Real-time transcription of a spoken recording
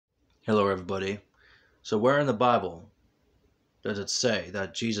Hello, everybody. So, where in the Bible does it say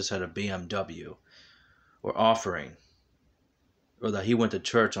that Jesus had a BMW or offering, or that he went to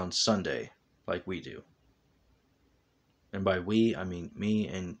church on Sunday like we do? And by we, I mean me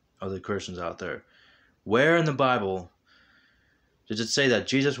and other Christians out there. Where in the Bible does it say that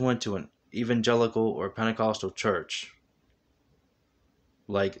Jesus went to an evangelical or Pentecostal church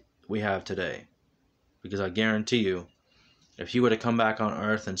like we have today? Because I guarantee you, if he were to come back on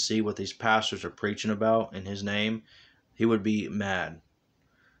earth and see what these pastors are preaching about in his name, he would be mad.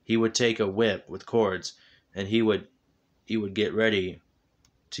 He would take a whip with cords and he would get ready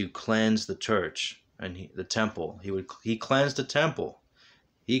to cleanse the church and the temple. He cleansed the temple.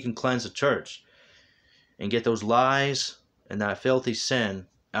 He can cleanse the church and get those lies and that filthy sin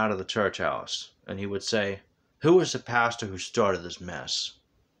out of the church house. And he would say, "Who is the pastor who started this mess?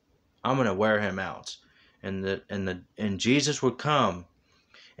 I'm going to wear him out." And Jesus would come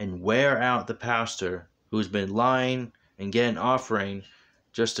and wear out the pastor who's been lying and getting offering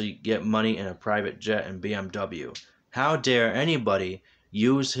just to get money in a private jet and BMW. How dare anybody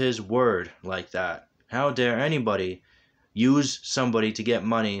use his word like that? How dare anybody use somebody to get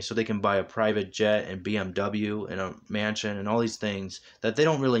money so they can buy a private jet and BMW and a mansion and all these things that they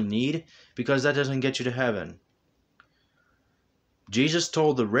don't really need, because that doesn't get you to heaven. Jesus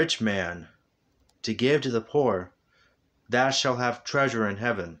told the rich man to give to the poor, "Thou shalt have treasure in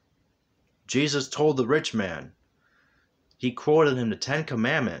heaven." Jesus told the rich man, he quoted him the 10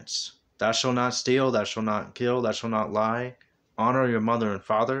 Commandments. "Thou shalt not steal, thou shalt not kill, thou shalt not lie, honor your mother and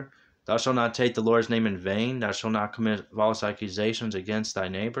father, thou shalt not take the Lord's name in vain, thou shalt not commit false accusations against thy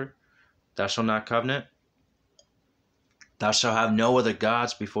neighbor, thou shalt not covenant, thou shalt have no other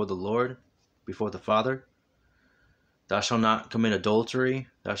gods before the Lord, before the Father, thou shalt not commit adultery,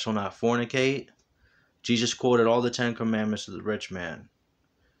 thou shalt not fornicate." Jesus quoted all the 10 Commandments to the rich man,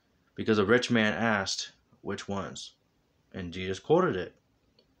 because the rich man asked which ones, and Jesus quoted it.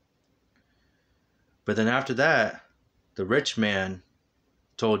 But then after that, the rich man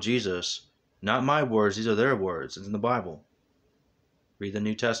told Jesus, "Not my words, these are their words." It's in the Bible. Read the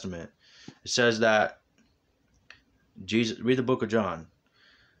New Testament. It says that Jesus, read the book of John.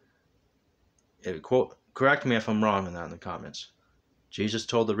 Correct me if I'm wrong on that in the comments. Jesus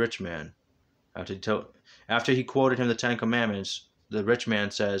told the rich man, after he quoted him the 10 Commandments, the rich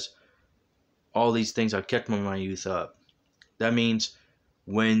man says, "All these things I've kept from my youth up." That means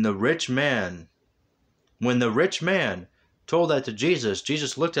when the rich man told that to Jesus,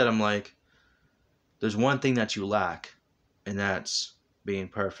 Jesus looked at him like, "There's one thing that you lack, and that's being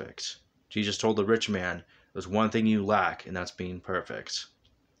perfect." Jesus told the rich man, "There's one thing you lack, and that's being perfect."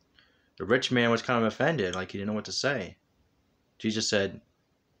 The rich man was kind of offended, like he didn't know what to say. Jesus said,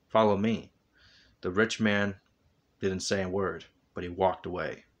 "Follow me." The rich man didn't say a word, but he walked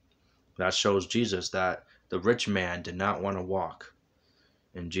away. That shows Jesus that the rich man did not want to walk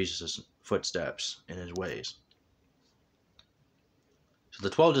in Jesus' footsteps, in his ways. So the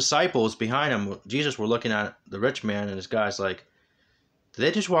 12 disciples behind him, Jesus, were looking at the rich man and his guys like, did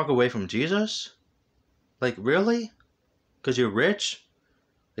they just walk away from Jesus? Like, really? Because you're rich?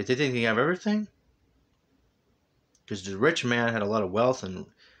 Like, they think you have everything? Because the rich man had a lot of wealth and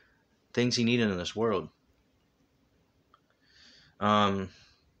things he needed in this world. And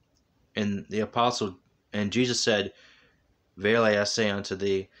Jesus said, "Verily I say unto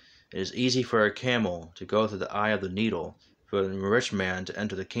thee, it is easy for a camel to go through the eye of the needle, for a rich man to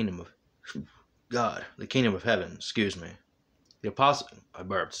enter the kingdom of God, the kingdom of heaven." The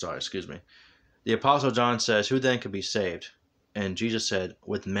Apostle John says, "Who then could be saved?" And Jesus said,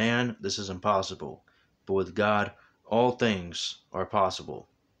 "With man this is impossible, but with God all things are possible."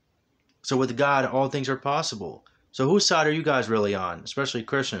 So with God all things are possible. So whose side are you guys really on, especially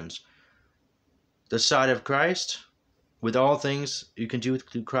Christians? The side of Christ, with all things you can do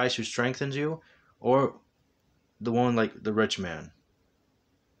through Christ who strengthens you, or the one like the rich man?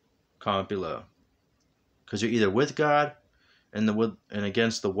 Comment below. Because you're either with God and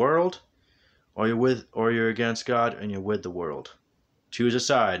against the world, or you're against God and you're with the world. Choose a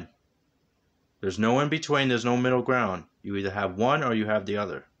side. There's no in between. There's no middle ground. You either have one or you have the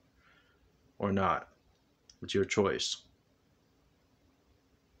other, or not. It's your choice.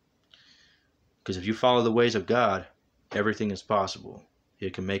 Because if you follow the ways of God, everything is possible.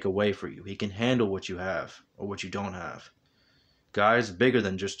 He can make a way for you. He can handle what you have or what you don't have. God is bigger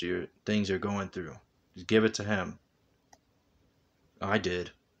than just your things you're going through. Just give it to Him. I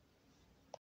did.